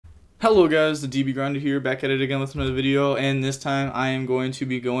Hello guys, the DB Grinder here, back at it again with another video, and this time I am going to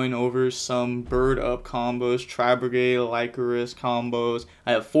be going over some bird up combos, Tri-Brigade Lyrilusc combos.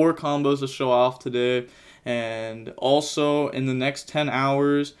 I have 4 combos to show off today, and also in the next 10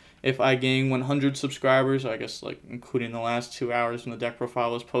 hours, if I gain 100 subscribers, I guess like including the last 2 hours when the deck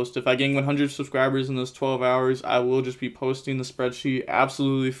profile was posted, if I gain 100 subscribers in those 12 hours, I will just be posting the spreadsheet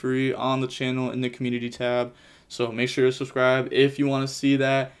absolutely free on the channel in the community tab. So make sure to subscribe if you want to see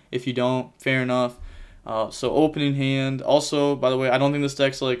that. If you don't, fair enough. So opening hand. Also, by the way, I don't think this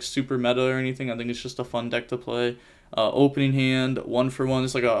deck's like super meta or anything. I think it's just a fun deck to play. Opening hand, 1-for-1.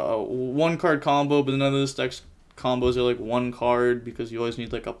 It's like a 1-card combo, but none of this deck's combos are like 1 card because you always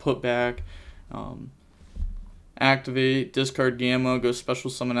need like a putback. Activate, discard Gamma, go special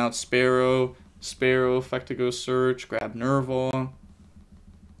summon out Sparrow. Sparrow, effect to go search, grab Nerval.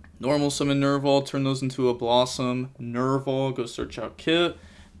 Normal summon Nerval, turn those into a Blossom. Nerval, go search out Kit.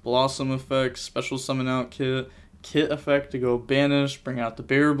 Blossom effect, special summon out Kit. Kit effect to go banish, bring out the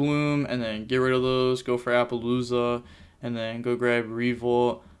Bear Bloom, and then get rid of those, go for Appaloosa, and then go grab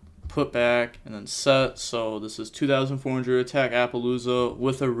Revolt, put back, and then set. So this is 2400 attack Appaloosa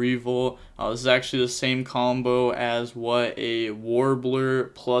with a Revolt. This is actually the same combo as what a Warbler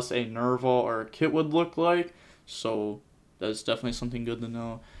plus a Nerval or a Kit would look like. So that's definitely something good to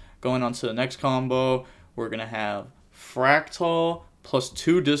know. Going on to the next combo, we're going to have Fractal plus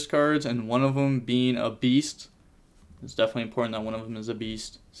 2 discards and one of them being a beast. It's definitely important that one of them is a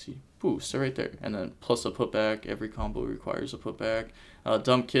beast. See, boost right there. And then plus a putback. Every combo requires a putback.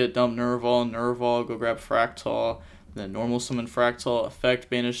 Dump Kit, dump Nerval. Nerval, go grab Fractal. Then normal summon Fractal.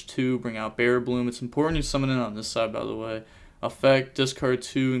 Effect, banish 2, bring out Bear Bloom. It's important you summon it on this side, by the way. Effect, discard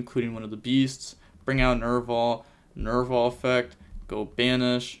 2, including one of the beasts. Bring out Nerval. Nerval effect, go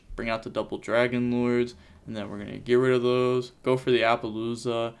banish. Bring out the double Dragon Lords, and then we're going to get rid of those, go for the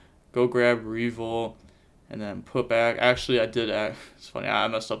Appaloosa, go grab Revolt, and then put back. Actually, it's funny, I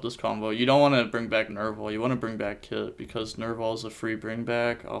messed up this combo. You don't want to bring back Nerval, you want to bring back Kit, because Nerval is a free bring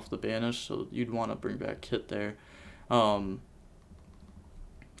back off the banish, so you'd want to bring back Kit there. So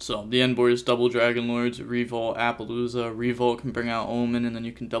the end board is double Dragon Lords, Revolt, Appaloosa. Revolt can bring out Omen, and then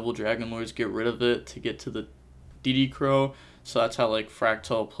you can double Dragon Lords, get rid of it to get to the dotKuro. So that's how like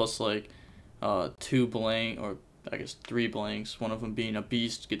Fractal plus like 2 blank, or I guess 3 blanks, one of them being a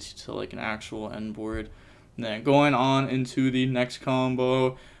beast, gets you to like an actual end board. And then going on into the next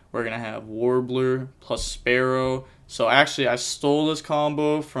combo, we're gonna have Warbler plus Sparrow. So actually I stole this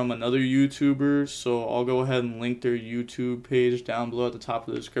combo from another YouTuber, so I'll go ahead and link their YouTube page down below at the top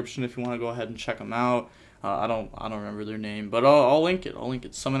of the description if you want to go ahead and check them out. I don't remember their name, but I'll link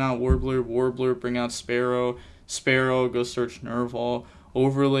it. Summon out Warbler. Warbler, bring out Sparrow. Sparrow, go search Nerval.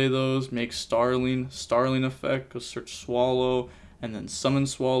 Overlay those, make Starling. Starling effect, go search Swallow. And then summon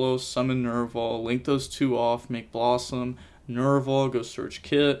Swallow, summon Nerval. Link those 2 off, make Blossom. Nerval, go search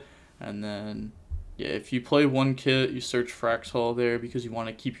Kit. And then, yeah, if you play 1 Kit, you search Fractal there because you want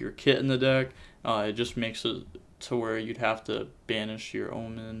to keep your Kit in the deck. It just makes it to where you'd have to banish your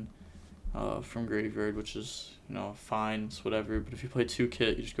Omen from graveyard, which is, you know, fine, it's whatever. But if you play 2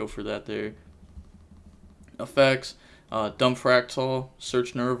 Kit, you just go for that there. Effects, dump Fractal,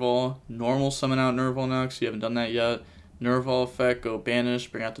 search Nerval, normal summon out Nerval now because you haven't done that yet. Nerval effect, go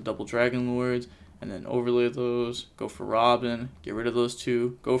banish, bring out the double Dragon Lords, and then overlay those, go for Robin, get rid of those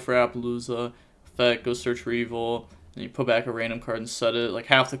 2, go for Appaloosa, effect, go search Revolt, and you put back a random card and set it. Like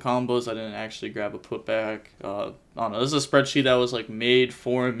half the combos I didn't actually grab a putback. I don't know, this is a spreadsheet that was like made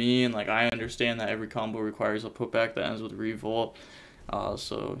for me, and like I understand that every combo requires a putback that ends with Revolt.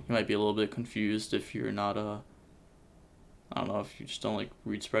 So you might be a little bit confused if you're not I don't know, if you just don't like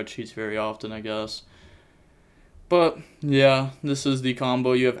read spreadsheets very often, I guess. But yeah, this is the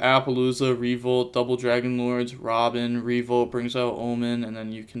combo. You have Appaloosa, Revolt, double Dragon Lords, Robin. Revolt brings out Omen, and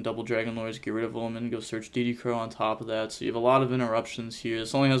then you can double Dragon Lords, get rid of Omen, go search dotKuro on top of that. So you have a lot of interruptions here.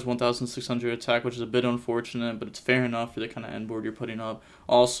 This only has 1600 attack, which is a bit unfortunate, but it's fair enough for the kind of end board you're putting up.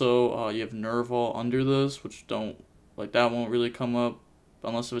 Also, you have Nerval under this, which that won't really come up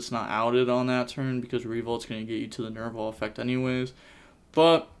unless if it's not outed on that turn, because Revolt's going to get you to the Nerval effect anyways.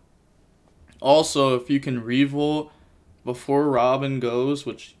 But also, if you can Revolt before Robin goes,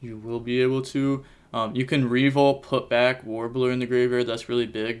 which you will be able to, you can Revolt, put back Warbler in the graveyard. That's really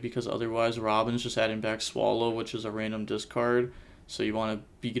big because otherwise Robin's just adding back Swallow, which is a random discard. So you want to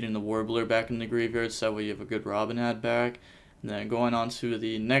be getting the Warbler back in the graveyard so that way you have a good Robin add back. And then going on to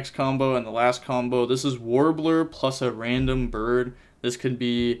the next combo and the last combo, this is Warbler plus a random bird. This could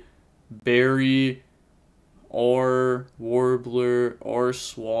be Berry or Warbler or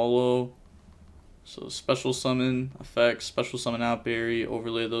Swallow. So special summon effects, special summon out berry,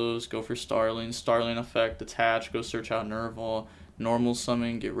 overlay those, go for Starling effect, attach, go search out Nerval, normal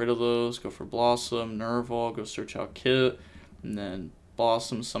summon, get rid of those, go for Blossom, Nerval, go search out Kit, and then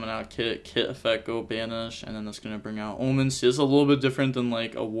Blossom, summon out Kit, Kit effect, go banish, and then that's going to bring out Omen. See, it's a little bit different than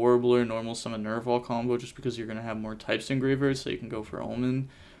like a Warbler, normal summon, Nerval combo, just because you're going to have more types engravers, so you can go for Omen,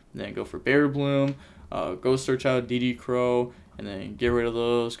 and then go for Bear Bloom, go search out dotKuro, and then get rid of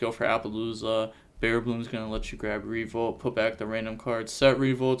those, go for Appaloosa. Bear Bloom's going to let you grab Revolt, put back the random card, set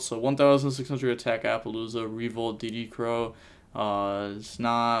Revolt, so 1600 attack Appaloosa, Revolt, dotKuro. It's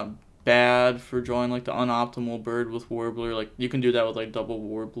not bad for drawing like the unoptimal bird with Warbler. Like you can do that with like double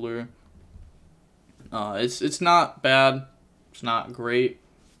Warbler. It's not bad. It's not great.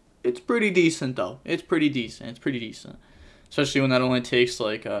 It's pretty decent though. It's pretty decent. Especially when that only takes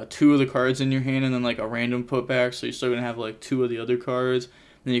like 2 of the cards in your hand and then like a random putback. So you're still gonna have like 2 of the other cards. And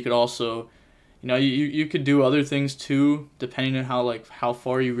then you could also, you know, you could do other things too, depending on how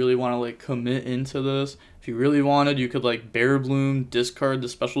far you really want to like commit into this. If you really wanted, you could like Bear Bloom, discard the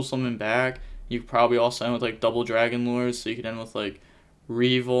special summon back. You could probably also end with like double Dragon Lords, so you could end with like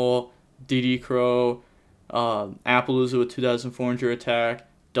Revolt, dotKuro, Appaloosa with 2400 attack,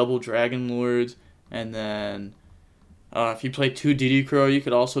 double Dragon Lords, and then if you play 2 dotKuro, you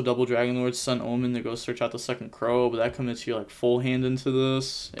could also double Dragon Lords, Sun Omen to go search out the second Crow, but that commits you like full hand into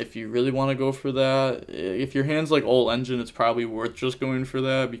this. If you really want to go for that, if your hand's like Ult Engine, it's probably worth just going for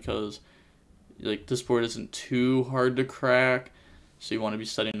that because like this board isn't too hard to crack, so you want to be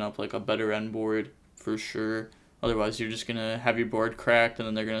setting up like a better end board for sure. Otherwise, you're just gonna have your board cracked, and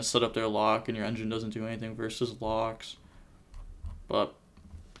then they're gonna set up their lock, and your engine doesn't do anything versus locks. But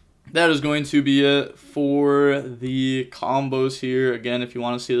that is going to be it for the combos here. Again, if you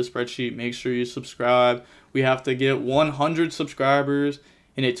want to see the spreadsheet, make sure you subscribe. We have to get 100 subscribers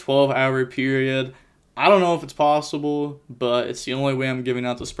in a 12-hour period. I don't know if it's possible, but it's the only way I'm giving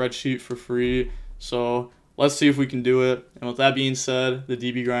out the spreadsheet for free. So let's see if we can do it. And with that being said, the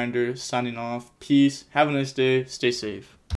DB Grinder signing off. Peace. Have a nice day. Stay safe.